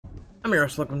I'm your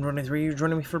Slugman23, you're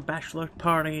joining me for Bachelorette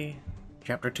Party,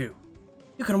 Chapter 2.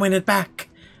 You can win it back!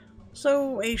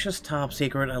 So, Aisha's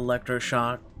top-secret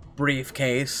electroshock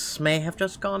briefcase may have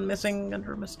just gone missing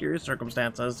under mysterious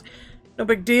circumstances. No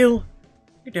big deal.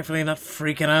 You're definitely not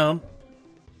freaking out.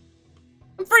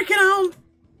 I'm freaking out!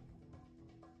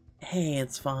 Hey,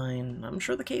 it's fine. I'm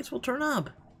sure the case will turn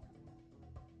up.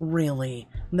 Really?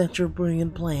 That's your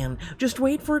brilliant plan. Just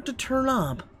wait for it to turn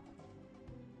up.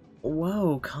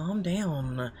 Whoa, calm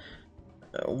down.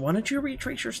 Why don't you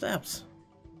retrace your steps?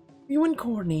 You and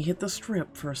Courtney hit the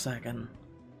strip for a second.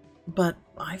 But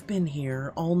I've been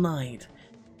here all night.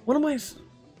 What am I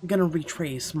gonna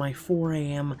retrace? My 4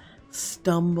 a.m.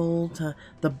 stumble to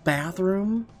the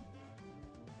bathroom?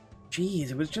 Jeez,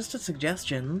 it was just a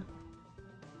suggestion.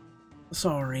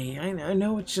 Sorry, I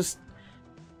know it's just...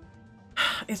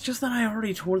 It's just that I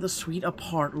already tore the suite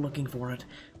apart looking for it.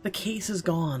 The case is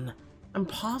gone. I'm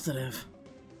positive.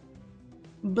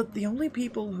 But the only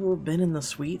people who have been in the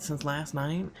suite since last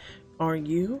night are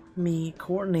you, me,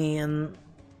 Courtney, and...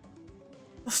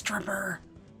 the stripper.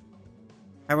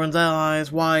 Everyone's eyes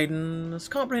widen as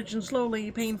comprehension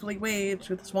slowly, painfully waves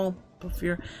through the swamp of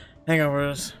your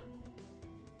hangovers.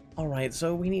 Alright,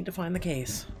 so we need to find the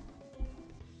case.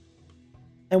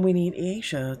 And we need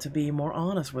Aisha to be more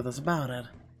honest with us about it.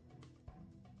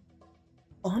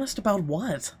 Honest about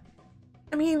what?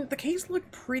 I mean, the case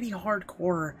looked pretty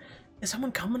hardcore. Is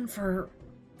someone coming for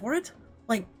it?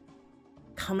 Like,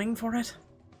 coming for it?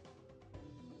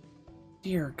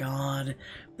 Dear God,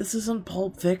 this isn't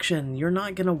Pulp Fiction. You're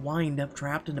not gonna wind up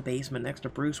trapped in a basement next to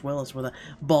Bruce Willis with a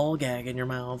ball gag in your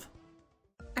mouth.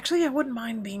 Actually, I wouldn't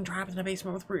mind being trapped in a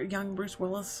basement with young Bruce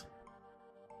Willis.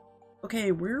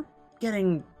 Okay, we're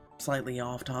getting slightly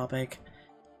off topic.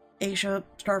 Aisha,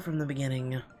 start from the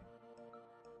beginning.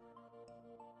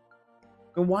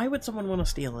 Why would someone want to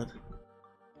steal it?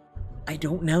 I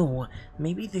don't know.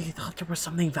 Maybe they thought there was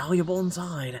something valuable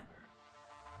inside.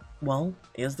 Well,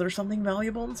 is there something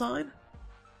valuable inside?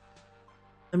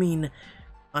 I mean,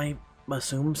 I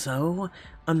assume so.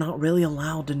 I'm not really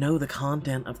allowed to know the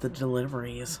content of the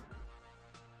deliveries.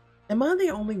 Am I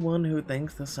the only one who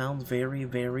thinks this sounds very,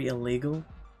 very illegal?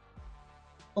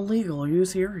 Illegal? Are you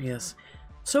serious?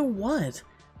 So what?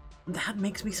 That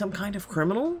makes me some kind of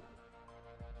criminal?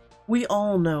 We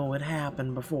all know it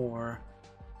happened before.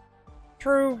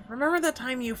 True. Remember that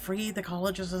time you freed the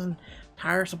college's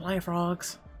entire supply of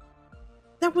frogs?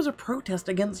 That was a protest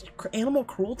against animal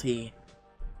cruelty.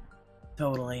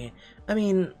 Totally. I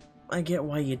mean, I get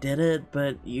why you did it,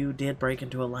 but you did break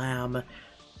into a lab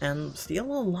and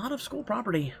steal a lot of school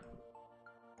property.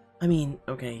 I mean,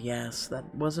 okay, yes,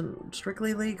 that wasn't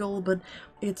strictly legal, but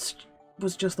it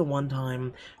was just the one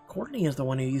time. Courtney is the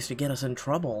one who used to get us in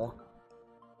trouble.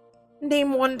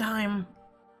 Name one time.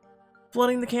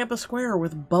 Flooding the campus square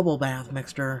with bubble bath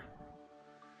mixture.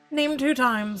 Name 2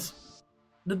 times.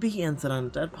 The bee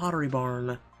incident at Pottery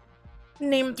Barn.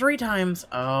 Name 3 times.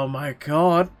 Oh my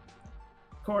God.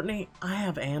 Courtney, I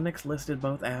have annex listed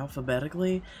both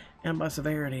alphabetically and by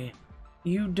severity.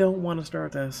 You don't want to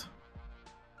start this.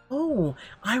 Oh,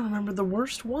 I remember the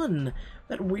worst one.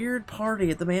 That weird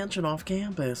party at the mansion off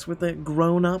campus with the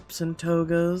grown-ups in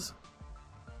togas.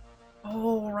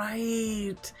 Oh,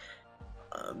 right.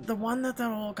 The one that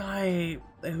old guy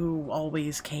who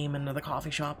always came into the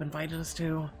coffee shop invited us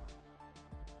to.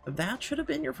 That should have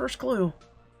been your first clue.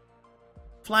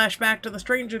 Flashback to the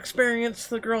strange experience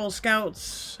the Girl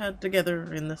Scouts had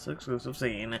together in this exclusive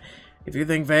scene. If you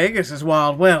think Vegas is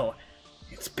wild, well,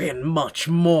 it's been much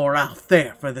more out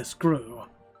there for this crew.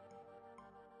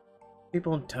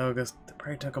 People in togas, they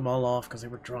probably took them all off because they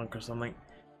were drunk or something.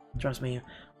 Trust me,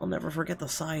 I'll never forget the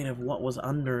sight of what was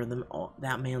under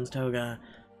that man's toga.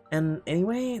 And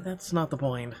anyway, that's not the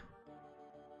point.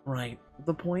 Right,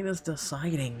 the point is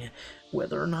deciding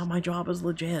whether or not my job is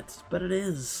legit, but it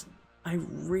is. I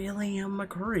really am a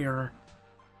courier.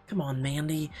 Come on,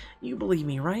 Mandy, you believe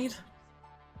me, right?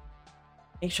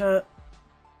 Aisha,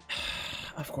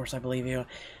 of course I believe you.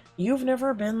 You've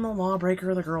never been the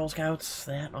lawbreaker of the Girl Scouts.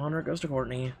 That honor goes to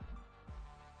Courtney.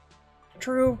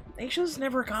 True, Aisha's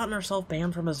never gotten herself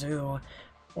banned from a zoo,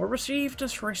 or received a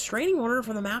restraining order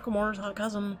from the Macklemore's hot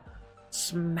cousin,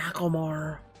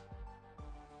 Smacklemore.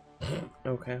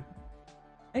 Okay.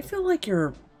 I feel like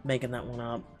you're making that one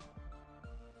up.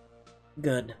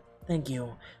 Good. Thank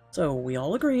you. So, we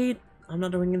all agreed. I'm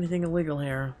not doing anything illegal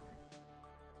here.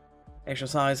 Aisha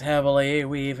sighs heavily,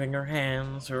 weaving her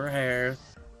hands through her hair.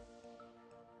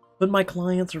 But my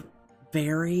clients are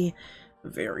very,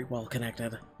 very well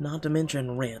connected, not to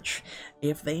mention rich.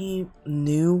 If they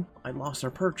knew I lost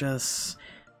their purchase,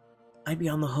 I'd be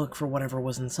on the hook for whatever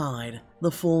was inside.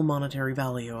 The full monetary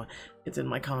value. It's in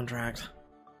my contract.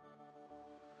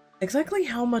 Exactly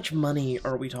how much money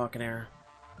are we talking here?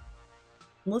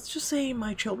 Let's just say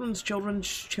my children's children's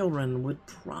children would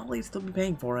probably still be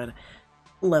paying for it.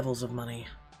 Levels of money.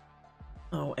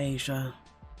 Oh, Aisha.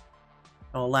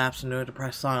 I'll lapse into a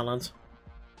depressed silence.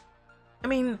 I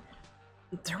mean,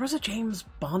 there was a James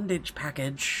bondage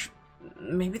package.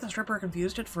 Maybe the stripper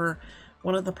confused it for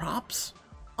one of the props?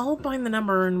 I'll find the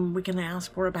number and we can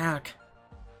ask for it back.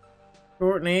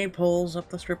 Courtney pulls up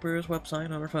the stripper's website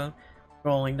on her phone,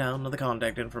 scrolling down to the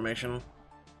contact information.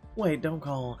 Wait, don't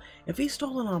call. If he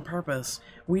stole it on purpose,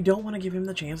 we don't want to give him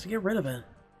the chance to get rid of it.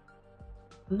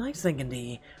 Nice thinking,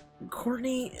 D.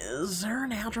 Courtney, is there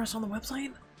an address on the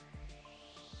website?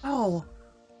 Oh,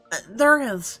 there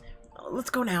is. Let's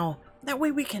go now. That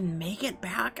way we can make it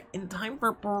back in time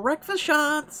for breakfast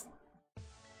shots.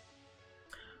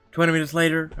 20 minutes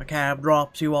later, a cab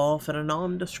drops you off at a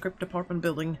nondescript apartment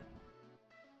building.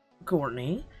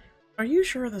 Courtney, are you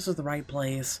sure this is the right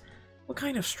place? What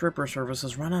kind of stripper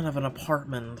services run out of an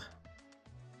apartment?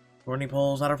 Courtney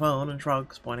pulls out her phone and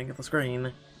shrugs, pointing at the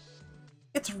screen.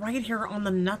 It's right here on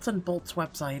the Nuts and Bolts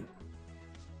website.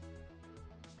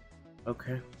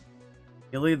 Okay.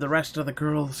 You lead the rest of the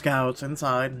Girl Scouts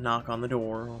inside and knock on the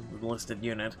door on the listed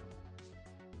unit.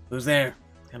 Who's there?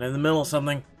 Kind of in the middle of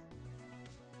something.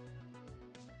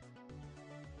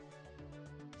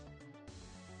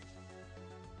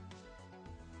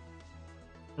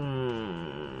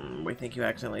 We think you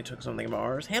accidentally took something of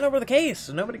ours. Hand over the case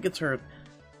so nobody gets hurt.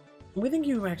 We think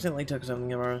you accidentally took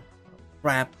something of ours.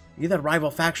 Crap. You that rival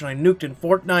faction I nuked in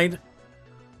Fortnite?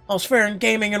 All's fair in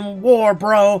gaming and war,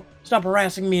 bro. Stop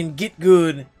harassing me and get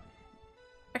good.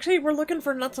 Actually, we're looking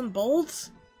for Nuts and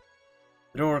Bolts.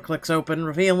 The door clicks open,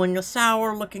 revealing a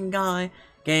sour-looking guy,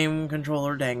 game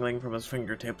controller dangling from his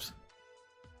fingertips.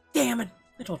 Damn it!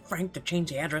 I told Frank to change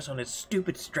the address on his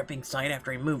stupid stripping site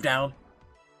after he moved out.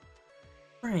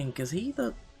 Frank, is he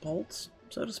the Bolts,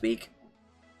 so to speak?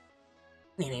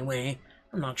 Anyway,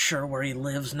 I'm not sure where he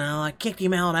lives now. I kicked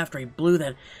him out after he blew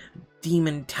that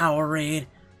demon tower raid.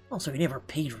 Also, he never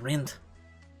paid rent.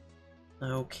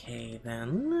 Okay,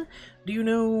 then. Do you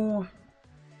know...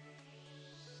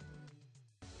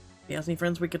 he has any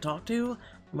friends we could talk to?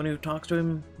 Someone who talks to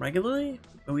him regularly?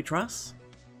 Who we trust?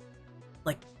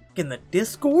 Like, in the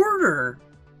Discord, or...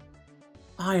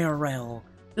 IRL?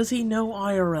 Does he know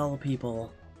IRL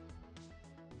people?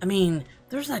 I mean,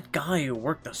 there's that guy who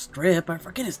worked the strip. I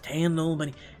forget his handle,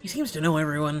 but he seems to know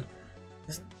everyone.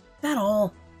 Is that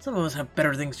all? Some of us have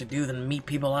better things to do than meet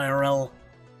people IRL.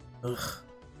 Ugh.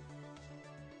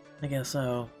 I guess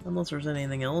so. Unless there's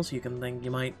anything else you can think you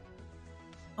might...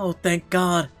 Oh, thank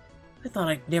God! I thought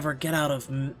I'd never get out of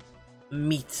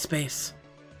meat space.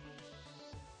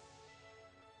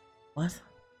 What?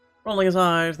 Rolling his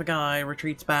eyes, the guy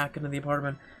retreats back into the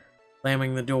apartment,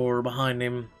 slamming the door behind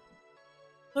him.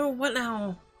 So, what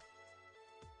now?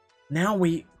 Now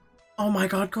we... Oh my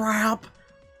God, crap!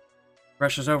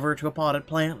 Rushes over to a potted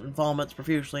plant and vomits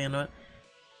profusely into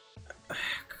it.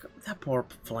 That poor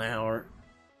flower.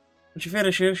 When she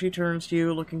finishes, she turns to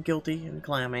you, looking guilty and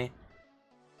clammy.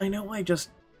 I know I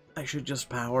should just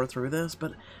power through this,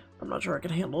 but I'm not sure I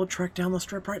can handle a trek down the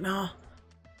strip right now.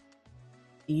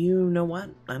 You know what?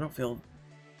 I don't feel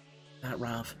that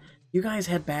rough. You guys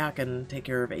head back and take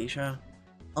care of Aisha.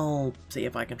 I'll see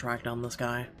if I can track down this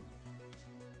guy.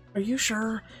 Are you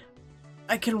sure?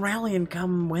 I can rally and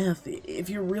come with, if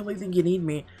you really think you need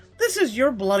me. This is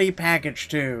your bloody package,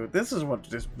 too. This is what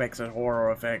just makes it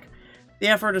horrific. The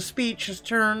effort of speech has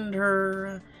turned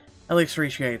her at least 3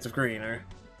 shades of greener.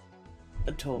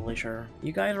 Totally sure.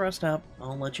 You guys rest up.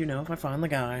 I'll let you know if I find the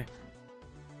guy.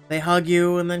 They hug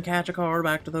you and then catch a car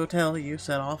back to the hotel. You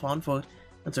set off on foot,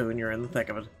 and soon you're in the thick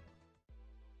of it.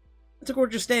 It's a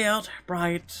gorgeous day out.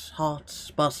 Bright,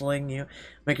 hot, bustling. You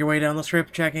make your way down the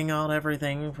strip, checking out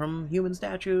everything from human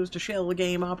statues to shell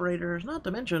game operators, not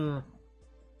to mention...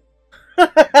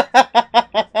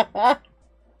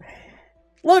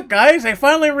 Look, guys, they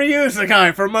finally reused the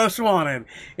guy for Most Wanted.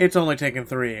 It's only taken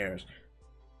 3 years.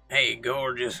 Hey,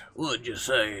 gorgeous, what'd you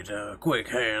say to a quick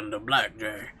hand of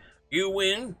blackjack? You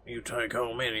win, you take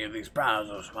home any of these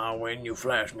prizes. I win, you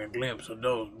flash me a glimpse of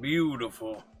those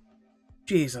beautiful...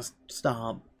 Jesus,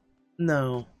 stop.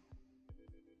 No.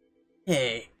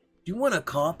 Hey, do you want a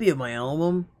copy of my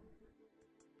album?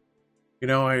 You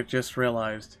know, I just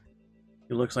realized.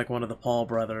 He looks like one of the Paul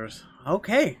brothers.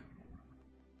 Okay.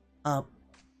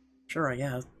 Sure, I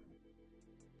guess.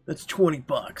 That's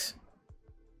 $20.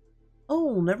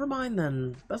 Oh, never mind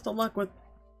then. Best of luck with...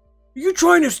 Are you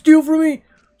trying to steal from me?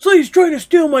 So he's trying to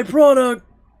steal my product!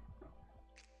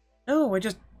 No, I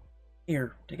just...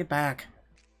 Here, take it back.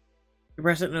 You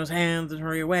press it in his hands and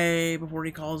hurry away before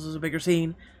he causes a bigger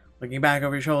scene, looking back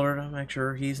over your shoulder to make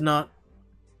sure he's not...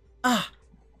 Ah!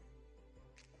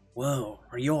 Whoa,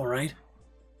 are you alright?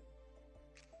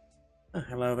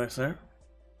 Hello there, sir.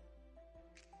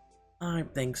 I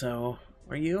think so.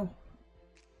 Are you?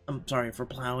 I'm sorry for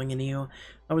plowing into you.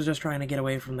 I was just trying to get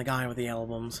away from the guy with the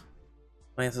albums.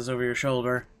 Glances over your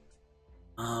shoulder.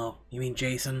 Oh, you mean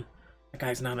Jason? That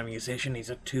guy's not a musician, he's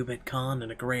a two-bit con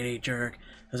and a grade-A jerk.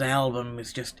 His album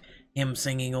is just him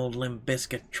singing old Limp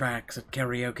Bizkit tracks at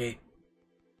karaoke.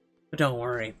 But don't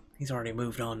worry, he's already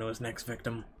moved on to his next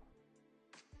victim.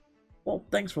 Well,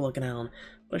 thanks for looking out,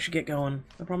 but I should get going.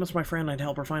 I promised my friend I'd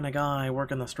help her find a guy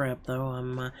working the strip, though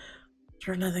I'm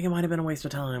certain I think it might have been a waste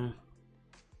of time.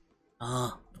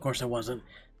 Ah, of course it wasn't,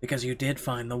 because you did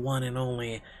find the one and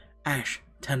only Ash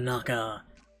Tanaka.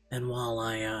 And while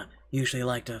I usually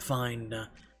like to find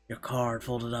your card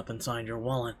folded up inside your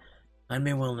wallet, I'd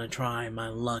be willing to try my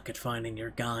luck at finding your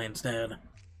guy instead.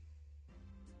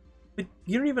 But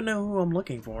you don't even know who I'm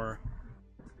looking for.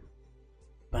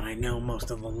 But I know most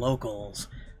of the locals.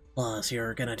 Plus,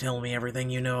 you're gonna tell me everything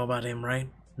you know about him, right?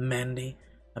 Mandy,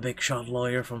 a big shot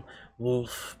lawyer from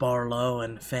Wolf, Barlow,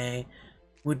 and Fay,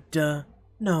 would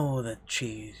know that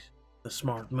she's the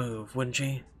smart move, wouldn't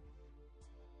she?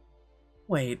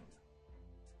 Wait.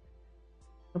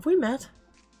 Have we met?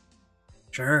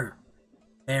 Sure.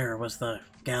 There was the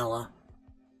gala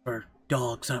for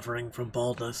dog suffering from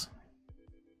baldness.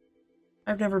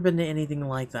 I've never been to anything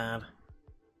like that.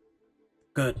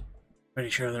 Good. Pretty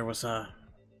sure there was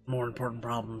more important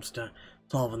problems to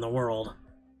solve in the world.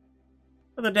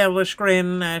 With a devilish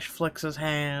grin, Ash flicks his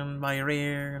hand by your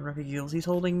ear and reveals he's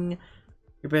holding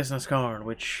your business card,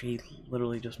 which he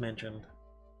literally just mentioned.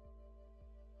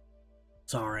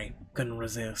 Sorry, couldn't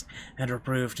resist. Had to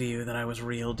prove to you that I was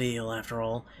real deal after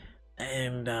all.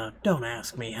 And don't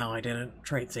ask me how I did it.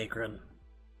 Trade secret.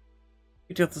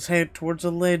 He tilts his head towards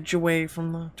a ledge away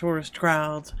from the tourist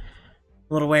crowds.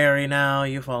 A little wary now,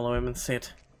 you follow him and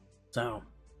sit. So,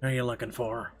 what are you looking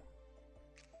for?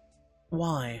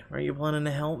 Why? Are you planning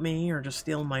to help me or just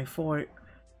steal my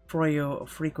Froyo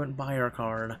frequent buyer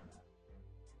card?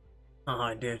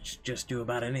 I'd just do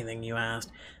about anything you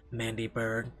asked, Mandy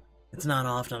Bird. It's not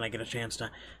often I get a chance to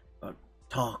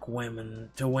talk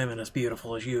to women as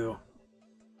beautiful as you.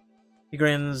 He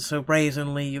grins so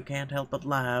brazenly you can't help but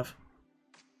laugh.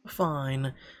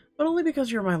 Fine, but only because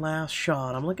you're my last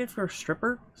shot. I'm looking for a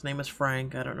stripper. His name is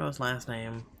Frank. I don't know his last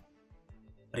name.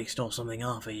 But he stole something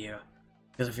off of you.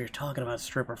 Because if you're talking about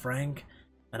stripper Frank,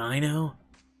 and I know,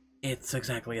 it's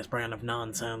exactly his brand of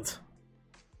nonsense.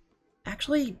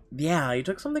 Actually, yeah, he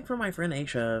took something from my friend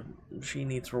Aisha she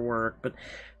needs for work, but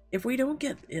if we don't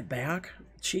get it back,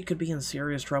 she could be in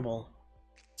serious trouble.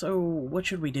 So, what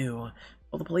should we do?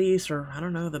 Call the police, or, I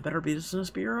don't know, the Better Business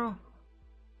Bureau?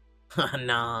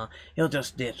 Nah, he'll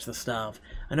just ditch the stuff.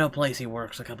 I know a place he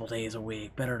works a couple days a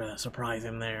week. Better to surprise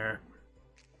him there.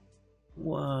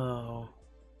 Whoa.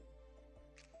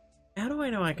 How do I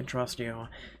know I can trust you?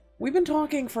 We've been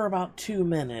talking for about 2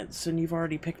 minutes, and you've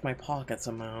already picked my pocket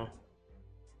somehow.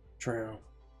 True.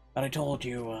 But I told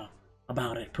you,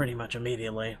 about it pretty much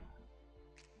immediately.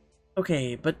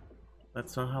 Okay, but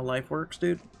that's not how life works,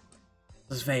 dude.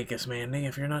 This is Vegas, Mandy.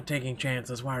 If you're not taking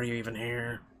chances, why are you even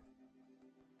here?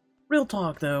 Real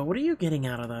talk, though, what are you getting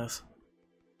out of this?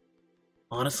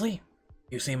 Honestly,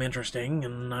 you seem interesting,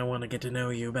 and I want to get to know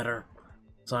you better.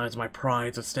 Besides, my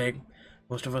pride's at stake.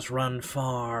 Most of us run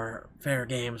fair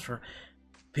games for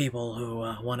people who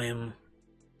want in.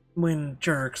 When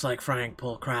jerks like Frank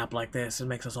pull crap like this, it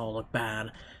makes us all look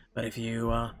bad. But if you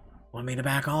want me to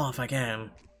back off, I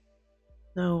can.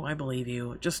 No, I believe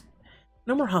you. Just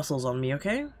no more hustles on me,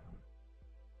 okay?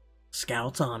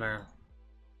 Scout's honor.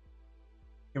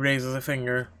 He raises a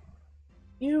finger.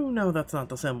 You know that's not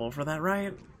the symbol for that,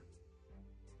 right?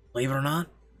 Believe it or not,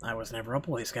 I was never a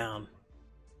Boy Scout.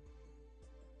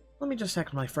 Let me just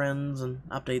text my friends and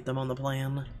update them on the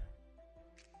plan.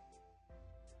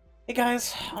 Hey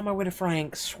guys, on my way to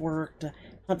Frank's work to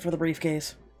hunt for the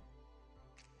briefcase.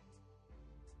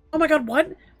 Oh my god,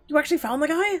 what? You actually found the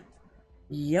guy?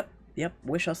 Yep,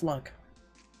 wish us luck.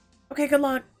 Okay, good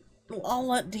luck. I'll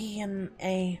let D and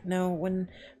A know when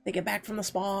they get back from the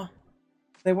spa.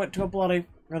 They went to a bloody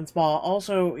run spa.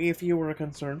 Also, if you were a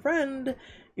concerned friend,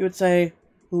 you would say,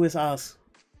 who is us?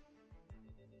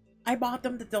 I bought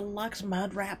them the deluxe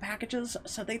mud rat packages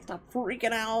so they'd stop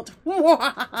freaking out.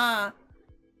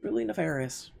 Really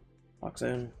nefarious. Talk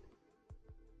soon.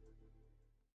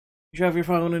 You shove your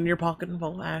phone in your pocket and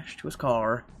follow Ash to his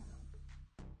car.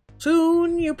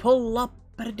 Soon you pull up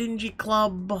at a dingy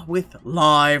club with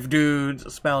live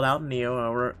dudes spelled out in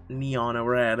neon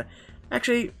overhead.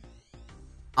 Actually,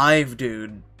 I've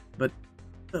dude, but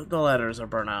the letters are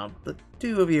burnt out. The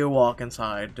two of you walk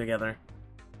inside together.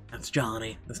 That's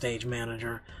Johnny, the stage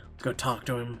manager. Let's go talk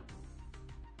to him.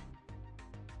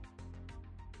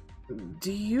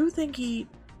 Do you think he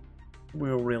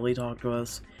will really talk to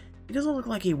us? He doesn't look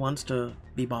like he wants to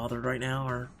be bothered right now,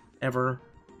 or ever.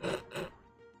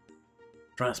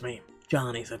 Trust me,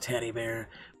 Johnny's a teddy bear.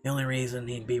 The only reason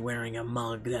he'd be wearing a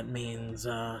mug that means,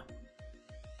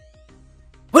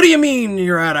 What do you mean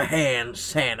you're out of hand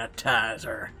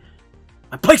sanitizer?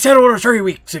 I placed that order 3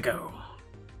 weeks ago.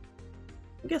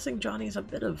 I'm guessing Johnny's a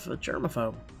bit of a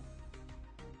germaphobe.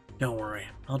 Don't worry,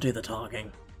 I'll do the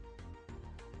talking.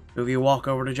 Two of you walk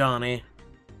over to Johnny.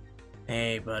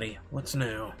 Hey, buddy, what's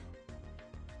new?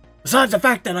 Besides the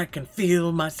fact that I can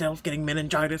feel myself getting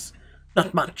meningitis,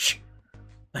 not much.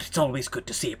 But it's always good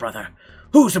to see you, brother.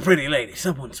 Who's the pretty lady?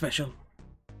 Someone special?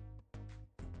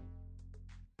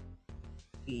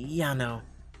 Yeah, no.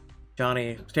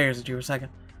 Johnny stares at you for a second.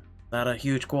 That a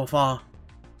huge guffaw.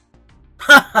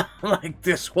 Ha! Like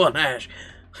this one, Ash.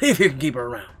 See if you can keep her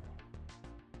around.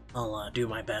 I'll do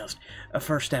my best. A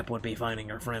first step would be finding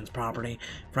her friend's property.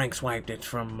 Frank swiped it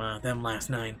from them last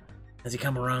night. Has he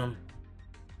come around?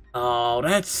 Oh,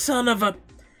 that son of a...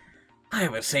 I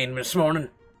haven't seen him this morning,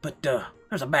 but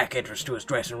there's a back entrance to his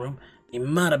dressing room. He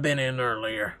might have been in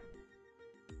earlier.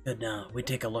 Good, we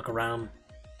take a look around.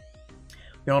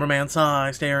 The older man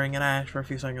sighs, staring at Ash for a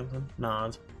few seconds, and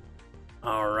nods.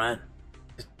 Alright.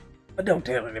 But don't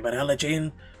tell anybody, I'll let you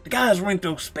in. The guys rent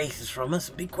those spaces from us.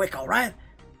 Be quick, alright?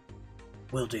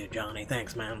 Will do, Johnny.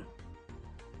 Thanks, man.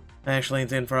 Ash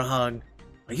leans in for a hug.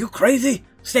 Are you crazy?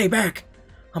 Stay back.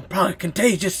 I'm probably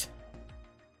contagious.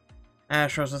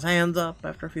 Ash throws his hands up.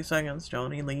 After a few seconds,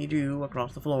 Johnny leads you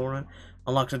across the floor and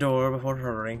unlocks the door before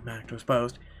hurrying back to his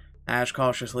post. Ash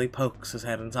cautiously pokes his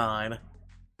head inside.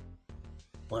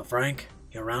 Well, Frank,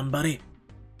 you around, buddy?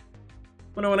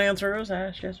 When no one answers,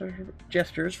 Ash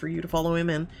gestures for you to follow him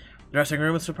in. The dressing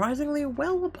room is surprisingly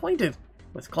well appointed,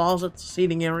 with closets,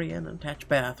 seating area, and an attached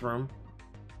bathroom.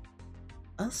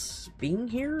 Us being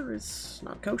here is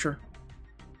not kosher.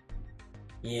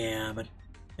 Yeah, but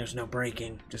there's no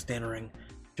breaking, just entering.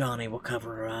 Johnny will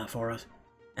cover for us.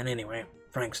 And anyway,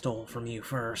 Frank stole from you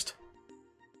first.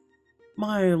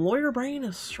 My lawyer brain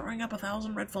is throwing up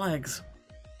 1,000 red flags.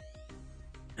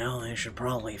 Well, they should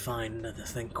probably find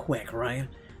this thing quick, right?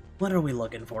 What are we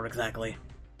looking for exactly?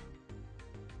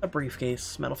 A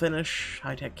briefcase, metal finish,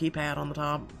 high-tech keypad on the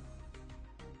top.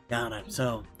 Got it.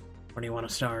 So, where do you want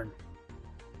to start?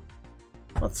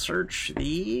 Let's search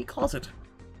the closet.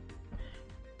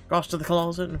 Cross to the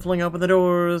closet and fling open the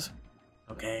doors.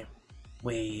 Okay,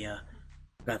 we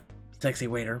got sexy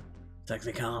waiter,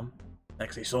 sexy comm,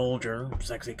 sexy soldier,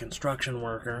 sexy construction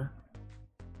worker.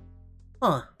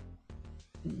 Huh.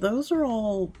 Those are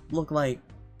all look like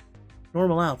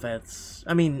normal outfits.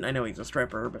 I mean, I know he's a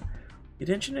stripper, but the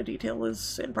attention to detail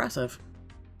is impressive.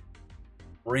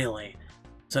 Really?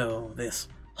 So this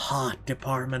hot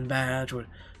department badge would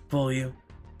fool you?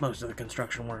 Most of the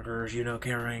construction workers, you know,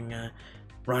 carrying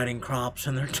riding crops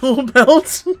in their tool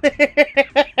belts.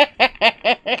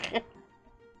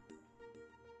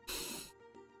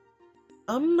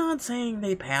 I'm not saying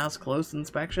they pass close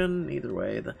inspection. Either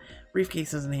way, the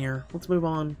briefcase isn't here. Let's move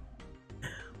on.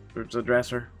 There's a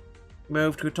dresser.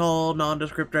 Move to a tall,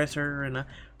 nondescript dresser in a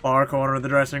far corner of the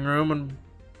dressing room and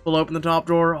pull open the top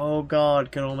drawer. Oh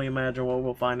god, can only imagine what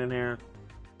we'll find in here.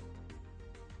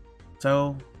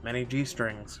 So many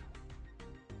G-strings.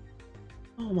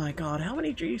 Oh my god, how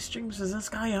many G-strings does this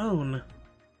guy own?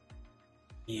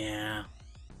 Yeah,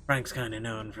 Frank's kinda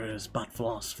known for his butt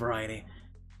floss variety.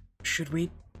 Should we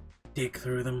dig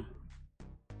through them?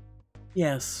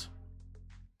 Yes.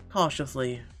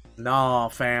 Cautiously. Nah,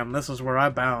 fam, this is where I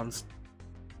bounced.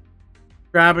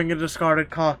 Grabbing a discarded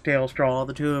cocktail straw,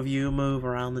 the two of you move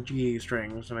around the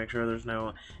G-strings to make sure there's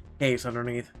no case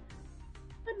underneath.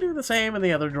 And do the same in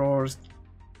the other drawers.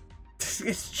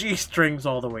 It's G-strings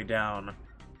all the way down.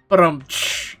 But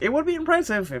it would be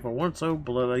impressive if it weren't so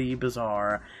bloody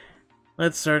bizarre.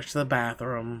 Let's search the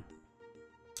bathroom.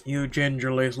 You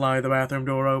gingerly slide the bathroom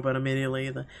door open immediately.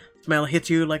 The smell hits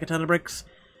you like a ton of bricks.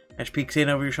 Ash peeks in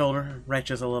over your shoulder,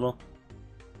 retches a little.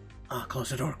 Close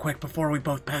the door quick before we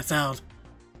both pass out.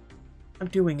 I'm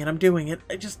doing it.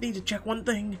 I just need to check one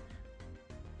thing.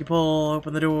 You pull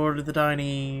open the door to the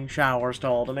tiny shower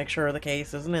stall to make sure the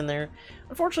case isn't in there.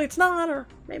 Unfortunately, it's not, or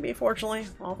maybe fortunately,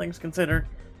 all things considered.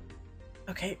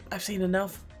 Okay, I've seen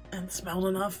enough and smelled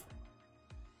enough.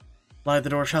 Slide the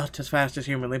door shut as fast as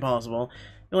humanly possible.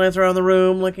 You glance around the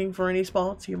room looking for any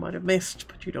spots you might have missed,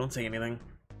 but you don't see anything.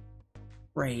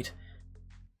 Great.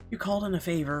 You called in a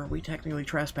favor. We technically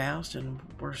trespassed, and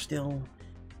we're still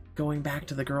going back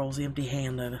to the girls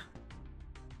empty-handed.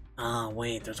 Ah,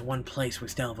 wait, there's one place we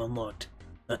still haven't looked.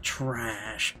 The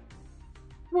trash.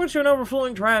 Once you an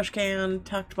overflowing trash can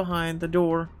tucked behind the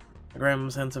door, a grim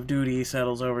sense of duty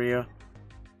settles over you.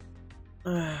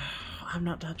 I'm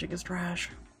not touching his trash.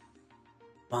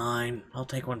 Fine, I'll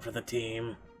take one for the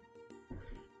team.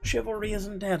 Chivalry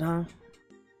isn't dead, huh?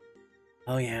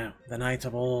 Oh yeah, the knights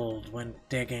of old went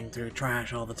digging through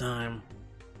trash all the time.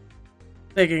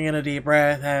 Taking in a deep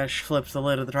breath, Ash flips the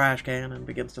lid of the trash can and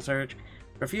begins to search.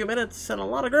 For a few minutes, and a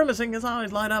lot of grimacing, his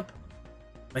eyes light up.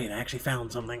 Wait, I actually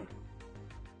found something.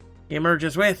 He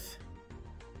emerges with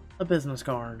a business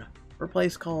card for a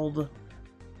place called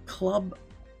Club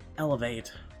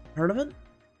Elevate. Heard of it?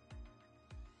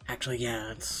 Actually,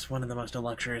 yeah, it's one of the most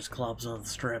luxurious clubs on the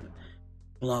strip.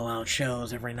 Blowout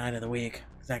shows every night of the week.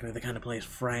 Exactly the kind of place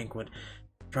Frank would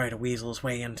try to weasel his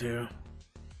way into.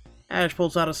 Ash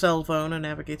pulls out a cell phone and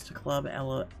navigates to Club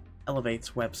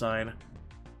Elevate's website.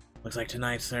 Looks like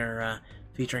tonight's they're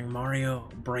featuring Mario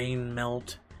Brain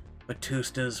Melt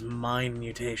Batusta's Mind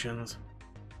Mutations.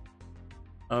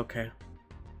 Okay.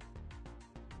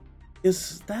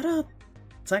 Is that a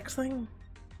sex thing?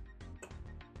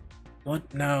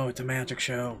 What? No, it's a magic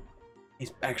show.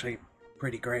 He's actually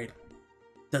pretty great.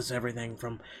 Does everything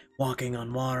from walking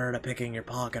on water to picking your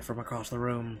pocket from across the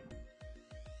room.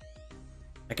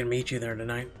 I can meet you there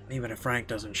tonight. Even if Frank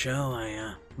doesn't show,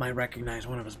 I might recognize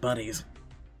one of his buddies.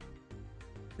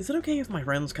 Is it okay if my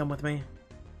friends come with me?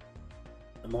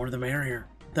 The more the merrier.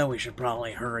 Though we should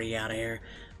probably hurry out of here.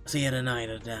 See you tonight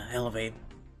at Elevate.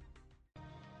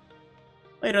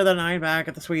 Later that night, back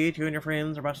at the suite, you and your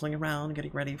friends are bustling around,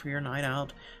 getting ready for your night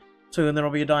out. Soon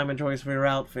there'll be a diamond choice for your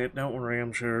outfit. Don't worry,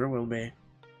 I'm sure there will be.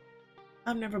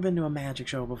 I've never been to a magic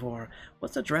show before.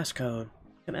 What's the dress code?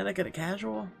 Connecticut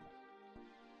casual?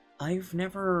 I've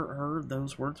never heard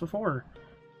those words before.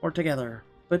 Or together.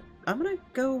 But I'm gonna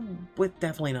go with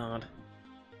definitely not.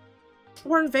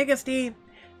 We're in Vegas, D.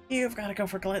 You've gotta go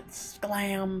for glitz,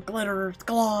 glam, glitter,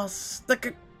 gloss,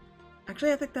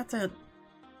 Actually, I think that's it.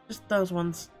 Just those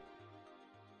ones.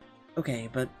 Okay,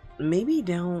 but maybe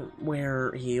don't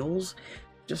wear heels,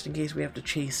 just in case we have to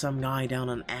chase some guy down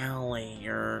an alley,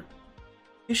 or...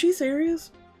 Is she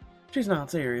serious? She's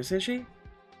not serious, is she?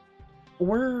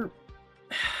 We're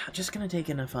just gonna take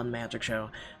in a fun magic show.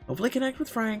 Hopefully connect with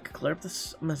Frank, clear up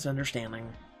this misunderstanding.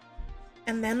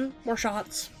 And then more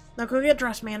shots. Now go get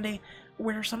dressed, Mandy.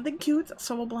 Wear something cute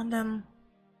so we'll blend in.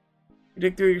 You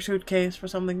dig through your suitcase for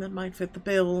something that might fit the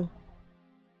bill.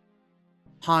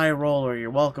 High roller, you're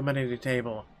welcome at any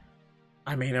table.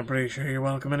 I mean, I'm pretty sure you're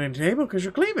welcome at any table because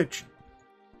your cleavage.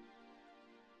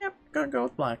 Yep, gonna go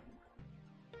with black.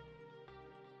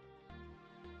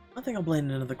 I think I'll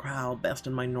blend into the crowd best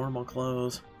in my normal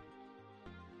clothes.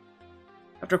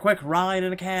 After a quick ride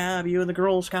in a cab, you and the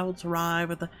Girl Scouts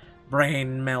arrive at the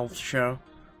Brain Melt show.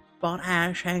 Spot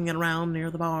Ash hanging around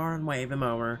near the bar and wave him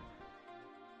over.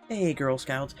 Hey, Girl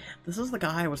Scouts, this is the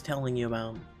guy I was telling you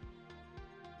about.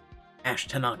 Ash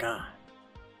Tanaka.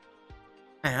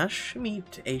 Ash,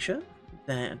 meet Aisha,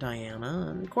 Diana,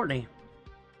 and Courtney.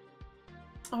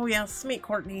 Oh yes, meet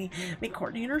Courtney. Meet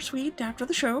Courtney in her suite after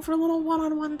the show for a little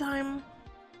one-on-one time.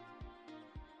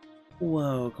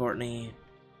 Whoa, Courtney.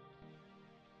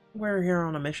 We're here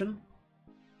on a mission.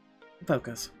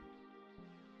 Focus.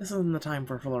 This isn't the time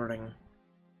for flirting.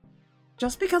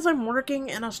 Just because I'm working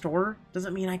in a store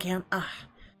doesn't mean I can't,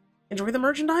 enjoy the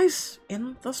merchandise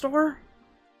in the store.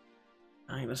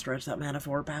 I'm gonna stretch that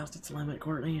metaphor past its limit,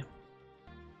 Courtney.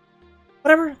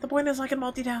 Whatever, the point is I can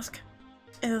multitask.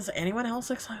 Is anyone else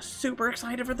super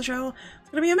excited for the show? It's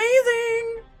gonna be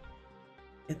amazing!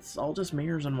 It's all just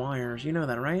mirrors and wires, you know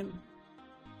that, right?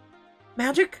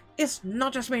 Magic is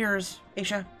not just mirrors,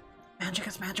 Aisha. Magic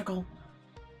is magical.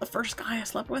 The first guy I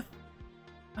slept with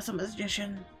was a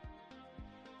magician.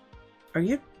 Are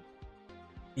you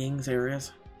being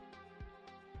serious?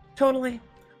 Totally.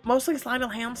 Mostly sleight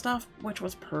of hand stuff, which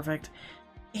was perfect.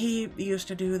 He used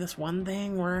to do this one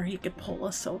thing where he could pull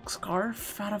a silk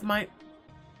scarf out of my...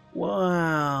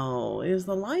 Wow, is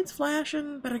the lights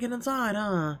flashing? Better get inside,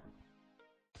 huh?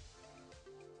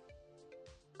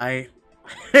 I'm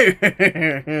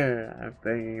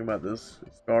thinking about this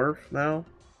scarf now.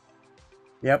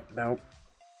 Yep, nope.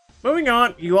 Moving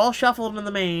on, you all shuffled in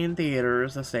the main theater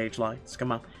as the stage lights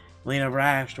come up. Lean over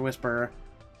Ash to whisper,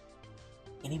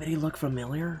 anybody look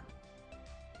familiar?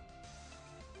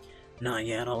 Not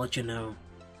yet, I'll let you know.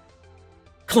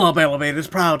 Club Elevate is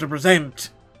proud to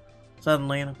present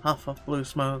Suddenly, in a puff of blue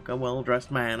smoke, a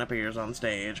well-dressed man appears on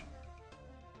stage.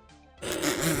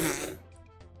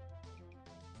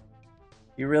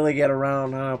 You really get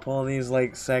around, huh? Pull these,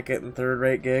 like, second and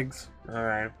third-rate gigs?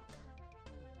 Alright.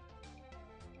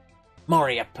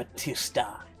 Maria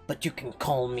Patusta, but you can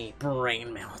call me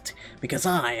Brain Melt, because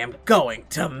I am going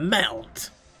to melt!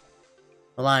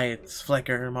 The lights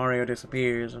flicker, Mario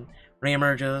disappears, and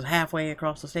reemerges halfway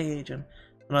across the stage, and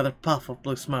another puff of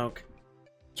blue smoke.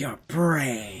 Your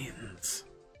brains!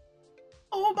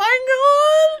 Oh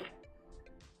my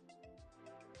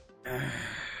god!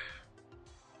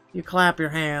 You clap your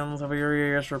hands over your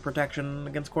ears for protection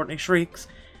against Courtney's shrieks.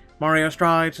 Mario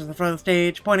strides to the front of the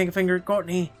stage, pointing a finger at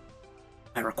Courtney.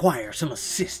 I require some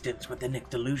assistance with the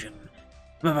next illusion.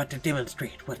 I'm about to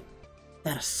demonstrate what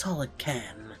that a solid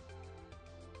can.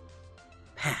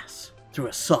 Pass through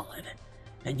a solid,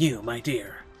 and you, my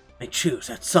dear, may choose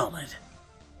that solid.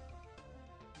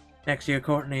 Next to you,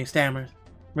 Courtney stammers,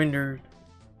 rendered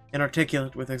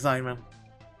inarticulate with excitement.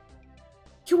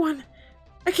 You won!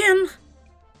 I can!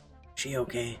 She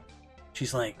okay?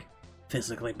 She's like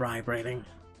physically vibrating.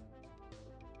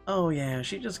 Oh yeah,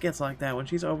 she just gets like that when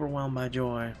she's overwhelmed by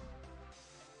joy.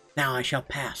 Now I shall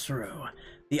pass through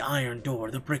the iron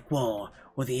door, the brick wall,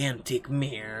 or the antique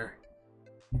mirror.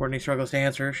 Courtney struggles to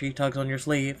answer. She tugs on your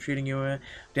sleeve, shooting you a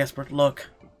desperate look.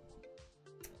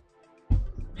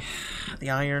 The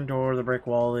iron door, the brick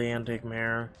wall, the antique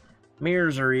mirror.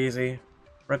 Mirrors are easy.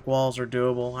 Brick walls are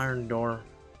doable. Iron door.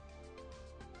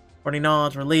 Courtney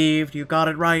nods, relieved. You got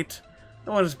it right.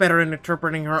 No one is better in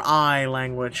interpreting her eye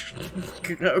language.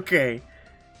 Okay.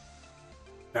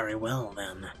 Very well,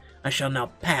 then. I shall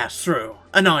now pass through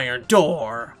an iron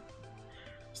door.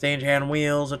 Stagehand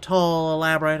wheels a tall,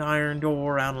 elaborate iron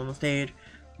door out on the stage.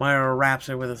 Mario raps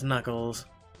it with his knuckles.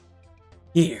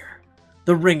 Here,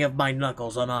 the ring of my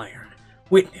knuckles on iron.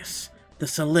 Witness the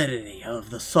solidity of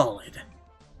the solid.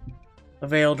 The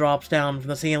veil drops down from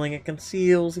the ceiling. It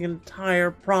conceals the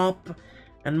entire prop,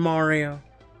 and Mario,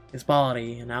 his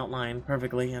body, and outlined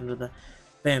perfectly under the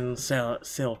thin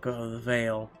silk of the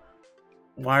veil.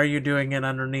 Why are you doing it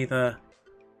underneath a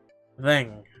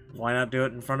thing? Why not do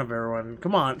it in front of everyone?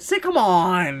 Come on, come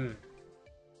on!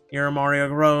 You hear Mario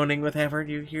groaning with effort.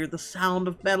 You hear the sound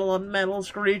of metal on metal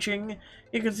screeching.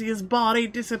 You can see his body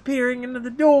disappearing into the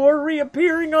door,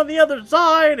 reappearing on the other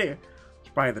side. It's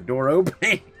probably the door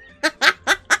opening.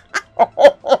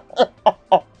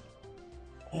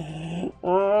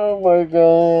 Oh my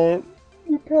god.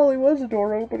 It probably was a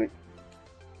door opening.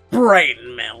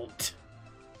 Brain melt.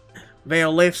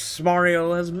 Veil lifts.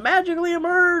 Mario has magically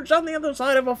emerged on the other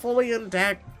side of a fully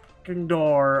intact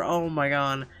door. Oh my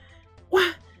god.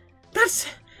 What? That's...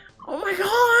 Oh my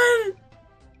god!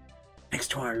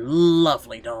 Next to our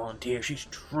lovely doll and tear, she's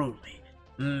truly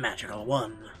magical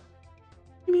one.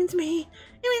 It means me.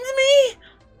 It means me!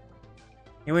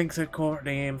 He winks at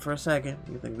Courtney, and for a second,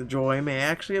 you think the joy may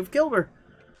actually have killed her.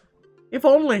 If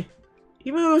only.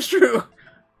 He moves through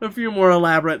a few more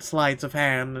elaborate sleights of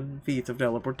hand and feats of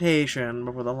teleportation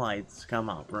before the lights come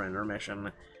up for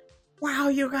intermission. Wow,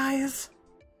 you guys!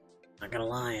 Not gonna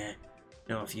lie, I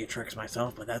know a few tricks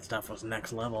myself, but that stuff was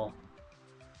next level.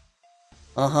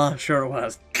 Sure it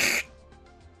was.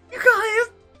 You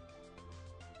guys!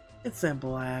 It's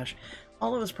simple, Ash.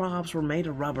 All of his props were made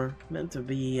of rubber, meant to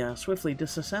be swiftly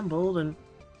disassembled, and...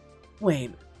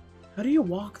 Wait, how do you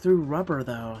walk through rubber,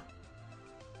 though?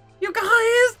 You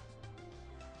guys!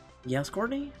 Yes,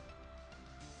 Courtney?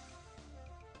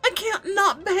 I can't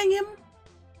not bang him!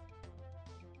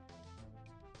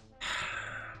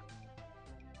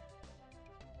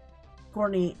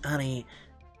 Courtney, honey,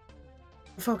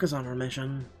 focus on our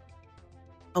mission.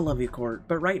 I love you, Court,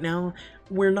 but right now,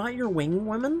 we're not your wing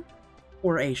women.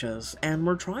 Or Aisha's, and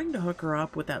we're trying to hook her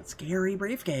up with that scary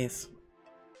briefcase.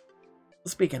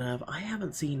 Speaking of, I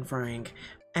haven't seen Frank.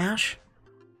 Ash?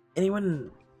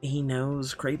 Anyone he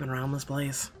knows creeping around this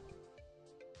place?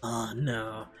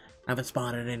 No. I haven't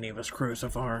spotted any of his crew so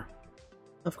far.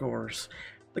 Of course.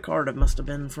 The card must have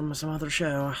been from some other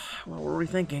show. What were we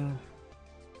thinking?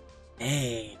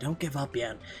 Hey, don't give up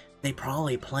yet. They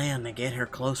probably plan to get her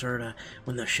closer to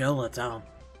when the show lets out.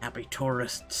 Happy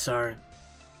tourists, sir.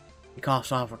 He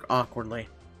coughs off awkwardly.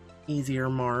 Easier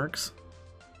marks.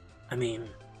 I mean,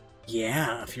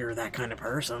 yeah, if you're that kind of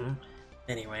person.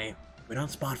 Anyway, if we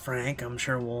don't spot Frank, I'm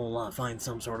sure we'll find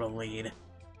some sort of lead.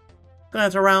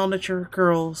 Glance around at your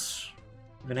girls.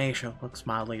 Even Aisha looks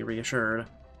mildly reassured.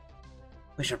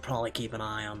 We should probably keep an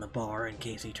eye on the bar in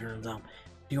case he turns up.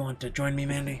 Do you want to join me,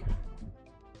 Mandy?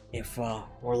 If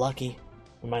we're lucky,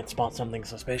 we might spot something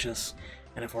suspicious.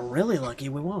 And if we're really lucky,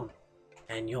 we won't.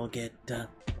 And you'll get,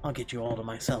 I'll get you all to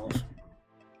myself.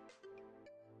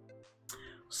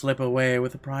 slip away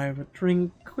with a private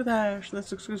drink with Ash in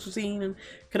this exclusive scene and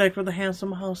connect with the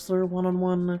handsome hustler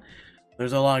one-on-one.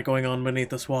 There's a lot going on beneath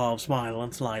the suave smile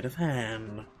and sleight of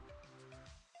hand.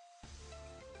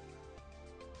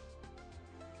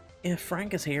 If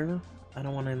Frank is here, I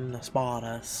don't want him to spot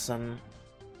us and...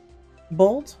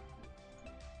 Bolt?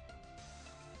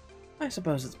 I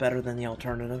suppose it's better than the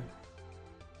alternative.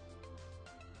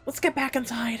 Let's get back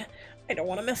inside. I don't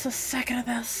want to miss a second of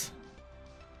this.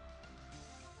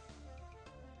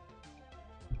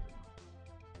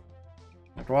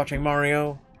 After watching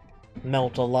Mario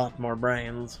melt a lot more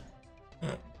brains,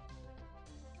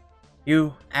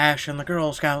 you, Ash, and the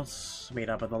Girl Scouts meet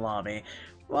up in the lobby.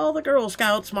 Well, the Girl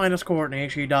Scouts, minus Courtney,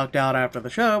 she ducked out after the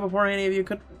show before any of you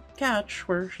could catch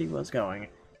where she was going.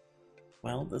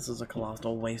 Well, this is a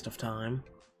colossal waste of time.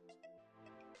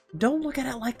 Don't look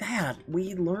at it like that.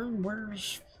 We learn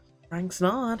where's Frank's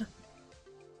not.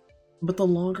 But the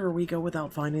longer we go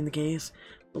without finding the case,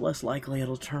 the less likely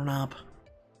it'll turn up.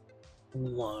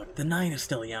 Look, the night is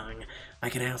still young. I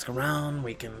can ask around,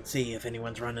 we can see if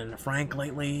anyone's run into Frank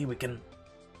lately, we can...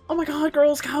 Oh my god,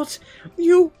 Girl Scouts!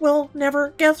 You will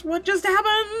never guess what just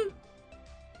happened!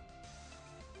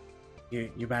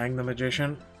 You banged the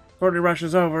magician? Courtney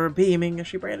rushes over, beaming as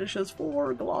she brandishes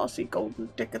 4 glossy golden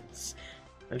tickets.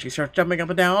 And she starts jumping up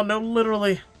and down, no,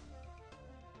 literally.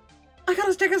 I got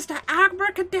us tickets to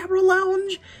Abracadabra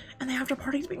Lounge, and the after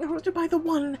party's being hosted by the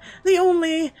one, the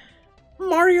only...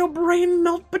 Mario Brain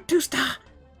Melt Batusta!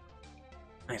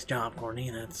 Nice job, Courtney.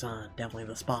 That's definitely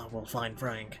the spot we'll find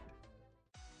Frank.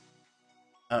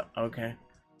 Okay.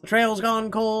 The trail's gone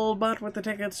cold, but with the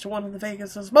tickets to one of the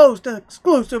Vegas' most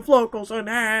exclusive locals in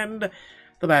hand,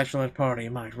 the Bachelorette party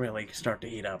might really start to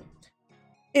heat up.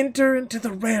 Enter into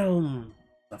the realm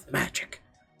of magic,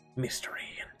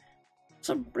 mystery, and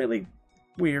some really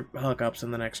weird hookups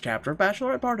in the next chapter of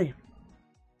Bachelorette Party.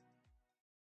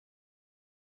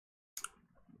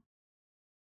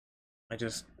 I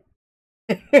just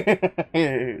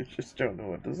don't know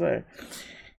what to say.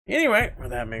 Anyway, with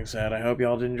that being said, I hope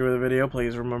y'all did enjoy the video.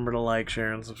 Please remember to like,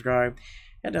 share, and subscribe.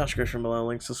 Head down the description below,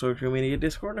 links to social media,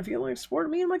 Discord, and if you'd like to support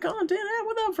me and my content. And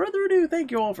without further ado,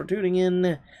 thank you all for tuning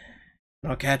in.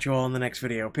 I'll catch you all in the next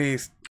video. Peace.